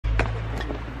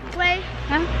way?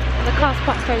 Huh? The car's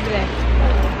parked over there.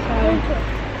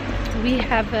 So we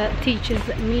have a teachers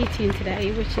meeting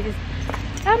today, which is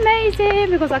amazing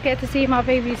because I get to see my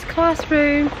baby's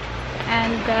classroom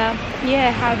and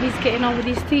yeah, how he's getting on with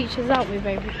his teachers, aren't we,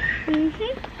 baby?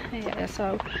 Yeah,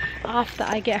 so after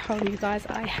I get home, you guys,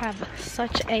 I have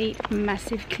such a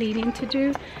massive cleaning to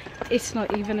do. It's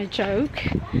not even a joke.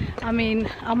 I mean,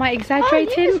 am I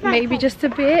exaggerating? Maybe just a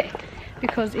bit,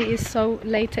 because it is so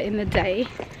later in the day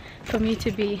for me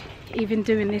to be even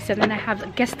doing this, and then I have a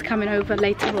guest coming over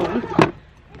later on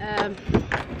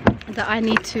that I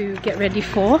need to get ready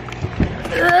for.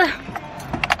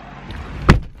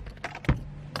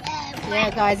 Yeah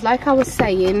guys, like I was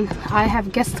saying, I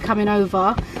have guests coming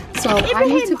over, so I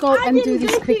need to go and do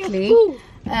this quickly,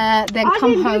 then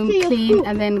come home, clean,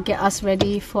 and then get us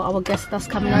ready for our guest that's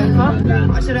coming over.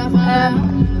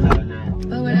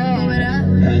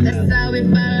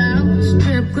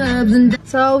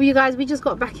 So you guys, we just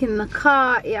got back in the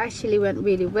car. It actually went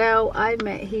really well. I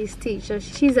met his teacher.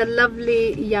 She's a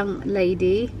lovely young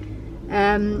lady.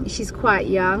 She's quite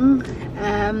young.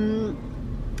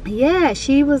 Yeah,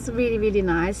 she was really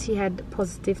nice. She had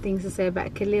positive things to say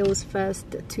about Khalil's first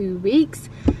 2 weeks.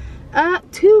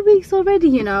 2 weeks already,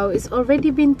 you know. It's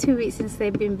already been 2 weeks since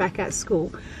they've been back at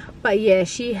school. But yeah,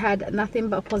 she had nothing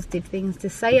but positive things to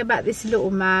say about this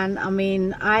little man. I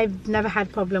mean, I've never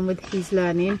had problem with his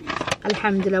learning.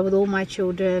 Alhamdulillah, with all my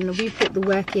children, we put the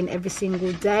work in every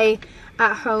single day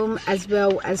at home as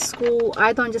well as school.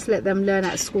 I don't just let them learn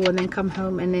at school and then come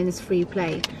home and then it's free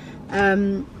play.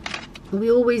 We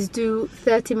always do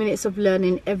 30 minutes of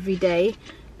learning every day.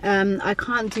 I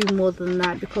can't do more than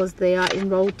that because they are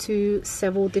enrolled to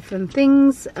several different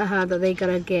things that they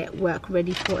gotta get work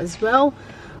ready for as well.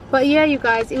 But yeah, you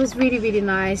guys, it was really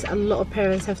nice. A lot of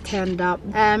parents have turned up.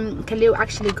 Khalil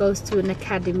actually goes to an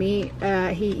academy.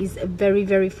 He is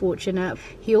very fortunate.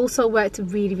 He also worked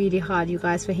really hard, you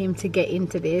guys, for him to get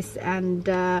into this. And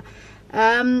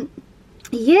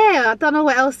yeah, I don't know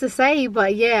what else to say,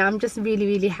 but yeah, I'm just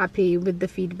really happy with the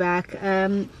feedback.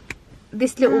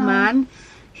 This little man,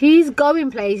 he's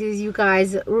going places, you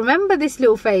guys. Remember this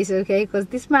little face, okay? Because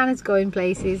this man is going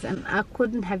places and I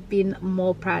couldn't have been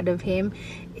more proud of him.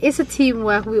 It's a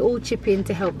teamwork. We all chip in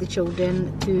to help the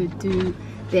children to do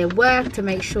their work, to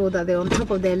make sure that they're on top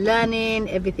of their learning,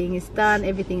 everything is done,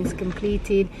 everything is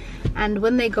completed, and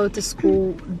when they go to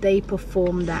school they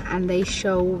perform that and they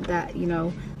show that, you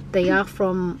know, they are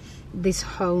from this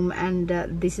home and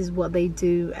this is what they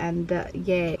do. And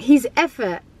yeah, his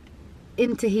effort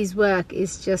into his work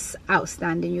is just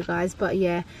outstanding, you guys. But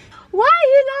yeah, why are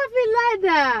you laughing like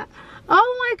that?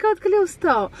 Oh my god, Khalil,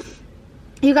 stop.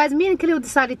 You guys, me and Khalil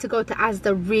decided to go to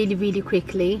Asda really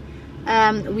quickly.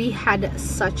 We had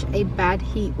such a bad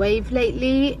heat wave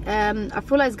lately. I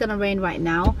feel like it's gonna rain right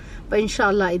now, but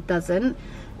inshallah it doesn't.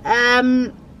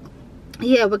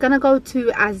 Yeah, we're gonna go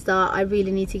to Asda. I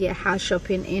really need to get house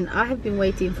shopping in. I have been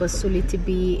waiting for Sully to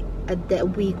be at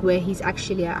that week where he's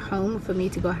actually at home for me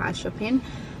to go house shopping.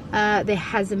 There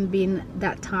hasn't been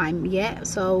that time yet.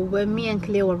 So when me and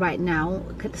Khalil are right now,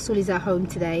 Sully's at home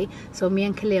today, so me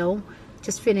and Khalil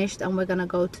just finished and we're gonna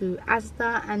go to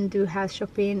Asda and do house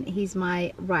shopping. He's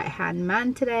my right hand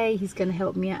man today. He's gonna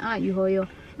help me out, aren't you, Hoyo?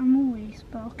 I'm always,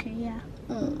 but okay, yeah.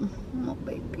 Oh, my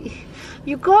baby.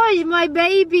 You guys, my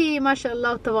baby,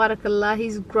 mashallah, tabarakallah,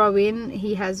 he's growing.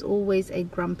 He has always a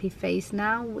grumpy face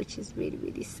now, which is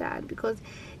really sad because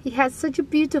he has such a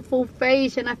beautiful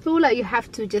face and I feel like you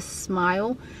have to just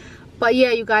smile. But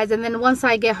yeah, you guys, and then once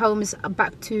I get home, it's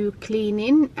back to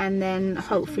cleaning, and then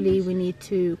hopefully we need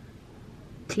to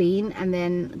clean and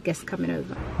then guests coming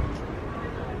over.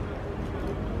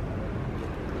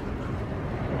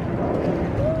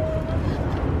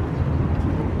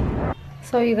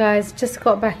 So you guys, just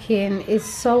got back in. It's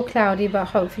so cloudy, but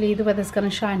hopefully the weather's gonna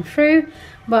shine through.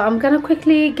 But I'm gonna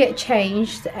quickly get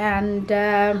changed and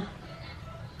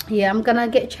yeah, I'm gonna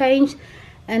get changed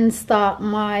and start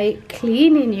my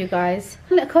cleaning, you guys.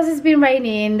 Because it's been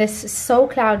raining, it's so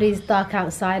cloudy, it's dark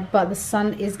outside, but the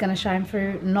sun is gonna shine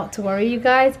through, not to worry, you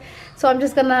guys. So I'm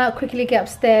just gonna quickly get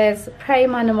upstairs, pray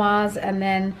my namaz, and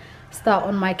then start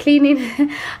on my cleaning.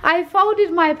 I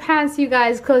folded my pants, you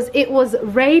guys, because it was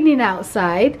raining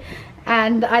outside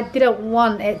and I didn't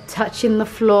want it touching the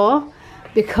floor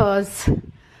because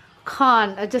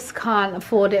I just can't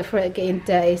afford it for it getting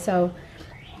dirty. So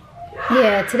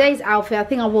yeah, today's outfit, I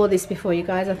think I wore this before, you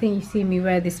guys. I think you've seen me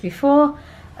wear this before.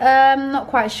 Not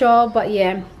quite sure, but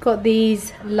yeah, got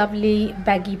these lovely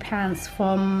baggy pants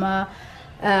from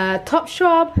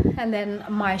Topshop, and then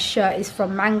my shirt is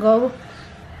from Mango,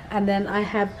 and then I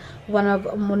have one of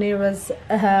Munira's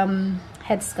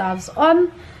headscarves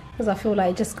on. because I feel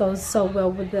like it just goes so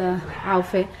well with the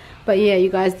outfit. But yeah,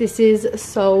 you guys, this is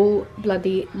so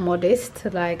bloody modest.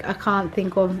 Like, I can't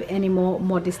think of any more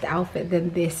modest outfit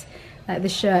than this. Like, the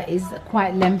shirt is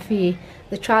quite lengthy,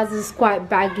 the trousers is quite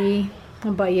baggy,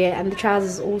 but yeah, and the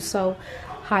trousers also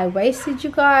high-waisted,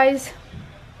 you guys.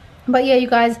 But yeah, you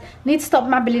guys, need to stop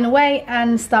babbling away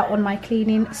and start on my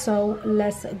cleaning, so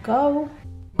let's go.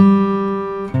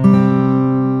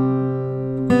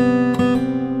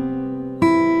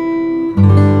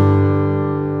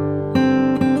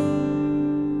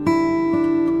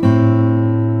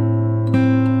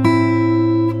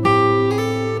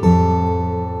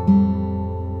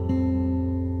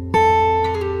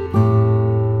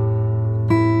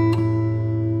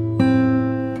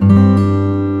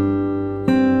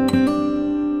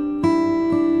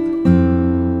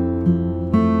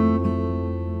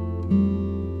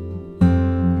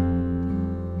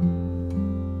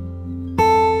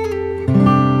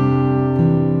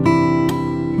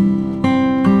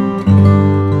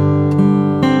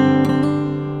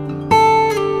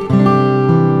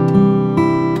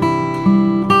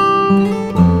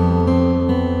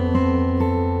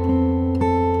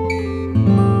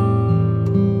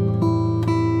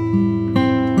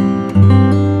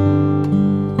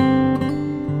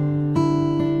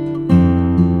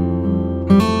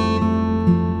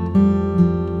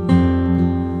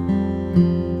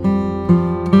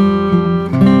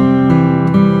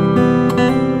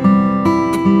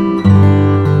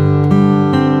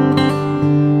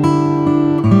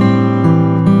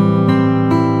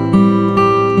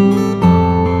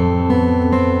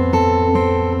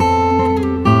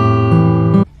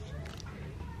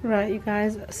 Right, you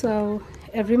guys, so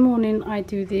every morning I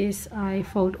do this. I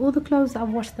fold all the clothes that I've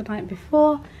washed the night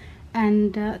before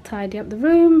and tidy up the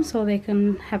room so they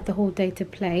can have the whole day to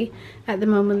play. At the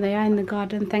moment they are in the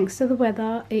garden thanks to the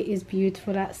weather. It is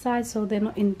beautiful outside, so they're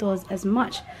not indoors as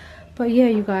much. But yeah,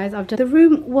 you guys, the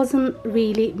room wasn't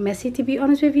really messy, to be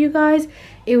honest with you guys.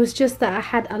 It was just that I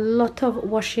had a lot of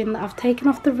washing that I've taken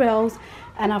off the rails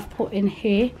and I've put in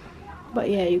here. But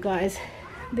yeah, you guys,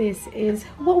 this is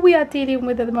what we are dealing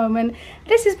with at the moment.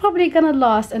 This is probably gonna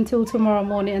last until tomorrow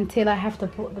morning, until I have to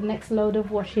put the next load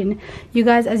of washing. You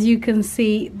guys, as you can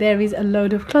see, there is a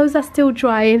load of clothes that's still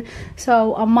drying,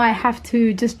 so I might have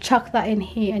to just chuck that in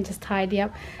here and just tidy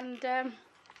up. And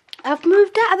I've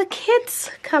moved out of the kids'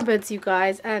 cupboards, you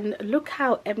guys, and look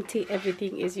how empty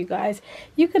everything is, you guys.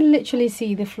 You can literally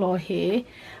see the floor here.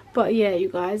 But yeah, you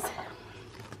guys,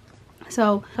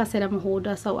 so like I said, I'm a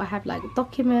hoarder, so I have like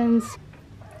documents.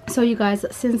 So you guys,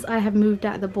 since I have moved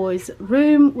out of the boys'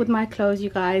 room with my clothes, you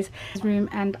guys,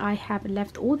 and I have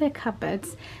left all their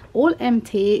cupboards all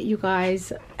empty, you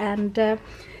guys. And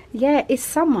yeah, it's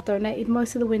summer. Donated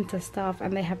most of the winter stuff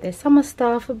and they have their summer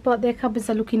stuff, but their cupboards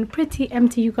are looking pretty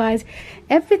empty, you guys.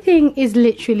 Everything is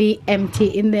literally empty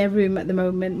in their room at the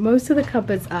moment. Most of the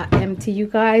cupboards are empty, you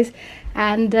guys.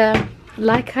 And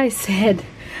like I said,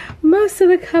 most of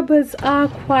the cupboards are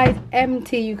quite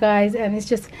empty, you guys. And it's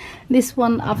just this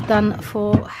one I've done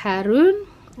for Haroon.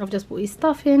 I've just put his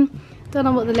stuff in. Don't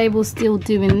know what the label's still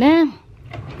doing there.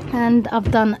 And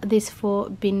I've done this for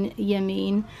Bin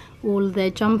Yamin, all their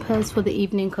jumpers for the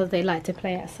evening because they like to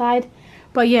play outside.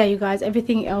 But yeah, you guys,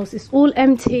 everything else is all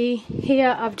empty.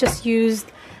 Here I've just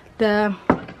used the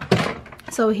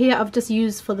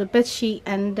for the bed sheet,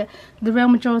 and the real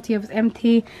majority of it's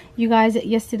empty, you guys.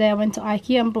 Yesterday I went to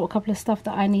IKEA and bought a couple of stuff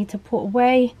that I need to put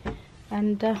away.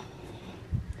 And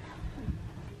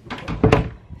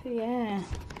yeah,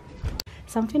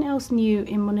 something else new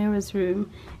in Munira's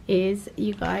room is,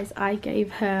 you guys, I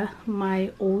gave her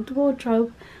my old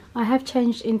wardrobe. I have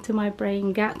changed into my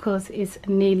praying gap because it's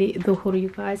nearly dhuhr, you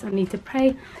guys. I need to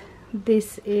pray.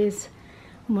 This is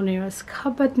Munira's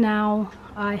cupboard now.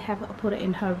 I have put it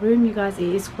in her room, you guys.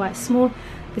 It is quite small.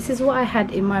 This is what I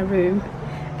had in my room.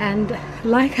 And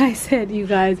like I said, you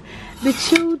guys, the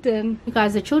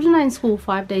children are in school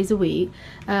 5 days a week.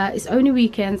 It's only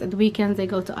weekends, and the weekends they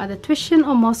go to either tuition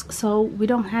or mosque, so we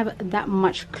don't have that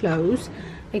much clothes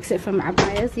except from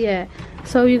abayas. Yeah,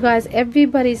 so you guys,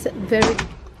 everybody's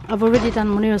I've already done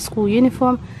Munira's school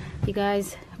uniform, you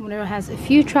guys. Munira has a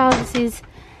few trousers,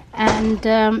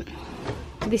 and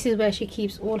this is where she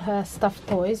keeps all her stuffed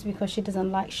toys because she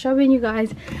doesn't like showing, you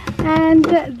guys. And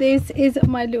this is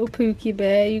my little Pookie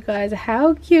bear, you guys.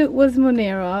 How cute was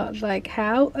Munira? Like,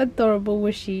 how adorable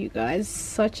was she, you guys?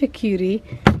 Such a cutie.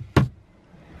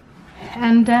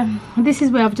 And this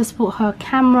is where I've just put her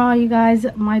camera, you guys.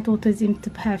 My daughter's into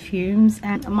perfumes,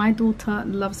 and my daughter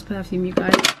loves perfume, you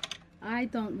guys. I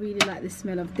don't really like the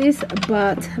smell of this,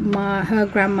 but her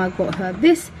grandma got her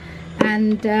this,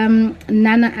 And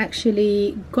Nana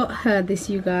actually got her this,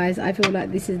 you guys. I feel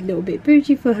like this is a little bit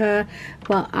bougie for her,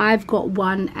 but I've got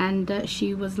one, and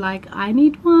she was like, I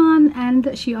need one,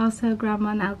 and she asked her grandma,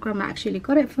 and our grandma actually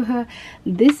got it for her.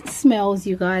 This smells,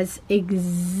 you guys,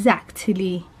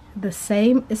 exactly the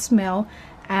same smell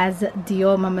as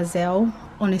Dior Mademoiselle.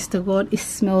 Honest to God, it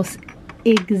smells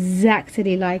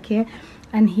exactly like it.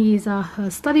 And these are her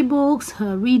study books,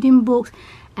 her reading books,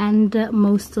 and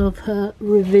most of her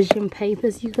revision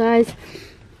papers, you guys.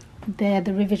 They're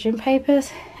the revision papers.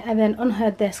 And then on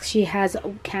her desk she has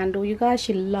a candle, you guys.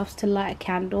 She loves to light a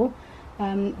candle.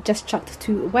 Just chucked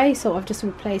 2 away, so I've just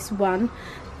replaced 1.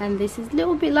 And this is a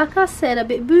little bit, like I said, a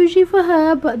bit bougie for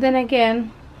her, but then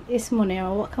again, it's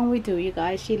Monera. What can we do, you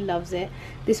guys? She loves it.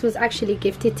 This was actually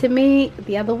gifted to me.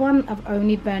 The other one, I've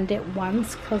only burned it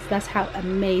once because that's how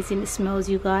amazing it smells,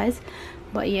 you guys.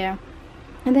 But yeah.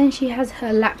 And then she has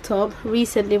her laptop.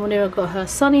 Recently Monera got her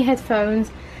Sony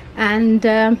headphones, and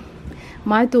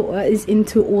my daughter is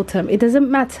into autumn. It doesn't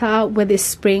matter whether it's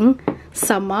spring,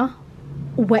 summer,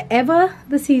 wherever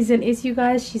the season is, you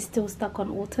guys, she's still stuck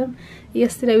on autumn.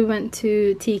 Yesterday we went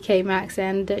to TK Maxx,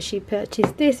 and she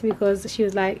purchased this because she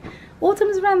was like,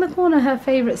 autumn's around the corner, her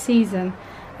favorite season.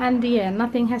 And yeah,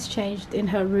 nothing has changed in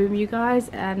her room, you guys.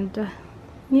 And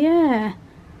yeah,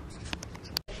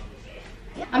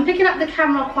 I'm picking up the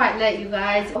camera quite late, you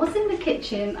guys. I was in the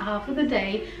kitchen half of the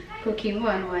day cooking,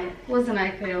 weren't I? Wasn't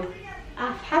I, Phil?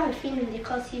 I have a feeling they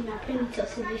can't see my ponytail,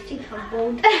 so they think I'm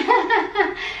bald.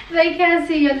 They can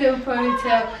see your little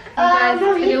ponytail. Guys,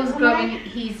 Phil's growing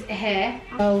his hair.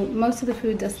 So most of the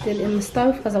food are still in the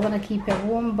stove because I want to keep it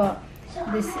warm, but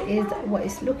this is what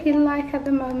it's looking like at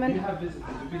the moment.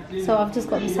 So I've just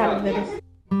got the salad ready.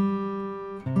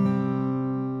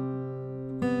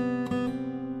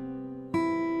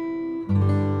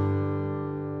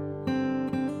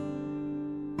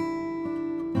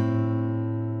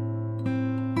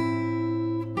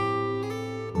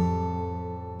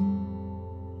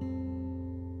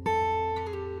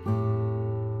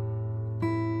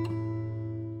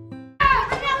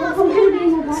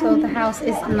 So the house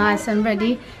is nice and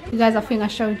ready, you guys. I think I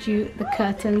showed you the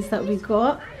curtains that we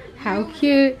got, how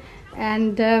cute.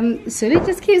 And so it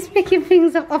just keeps picking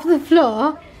things up off the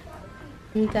floor.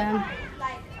 And Harun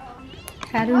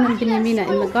and Benjamina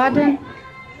in the garden.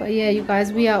 But yeah, you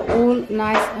guys, we are all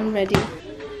nice and ready. Oh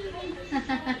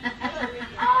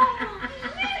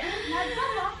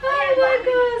my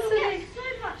god,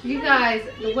 you guys,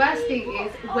 the worst thing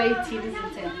is waiting,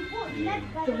 isn't it?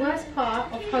 The worst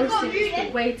part of hosting is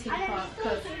the waiting part,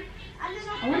 because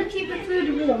I want to keep the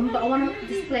food warm, but I want to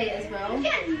display it as well.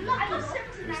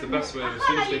 It's the best way. As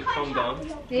soon as they calm down,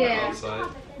 yeah, outside,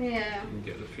 yeah, and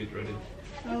get the food ready.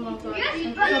 Oh my god,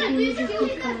 I've been using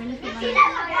food coloring.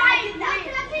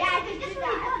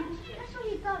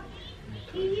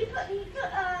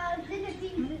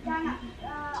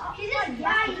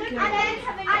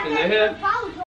 In here?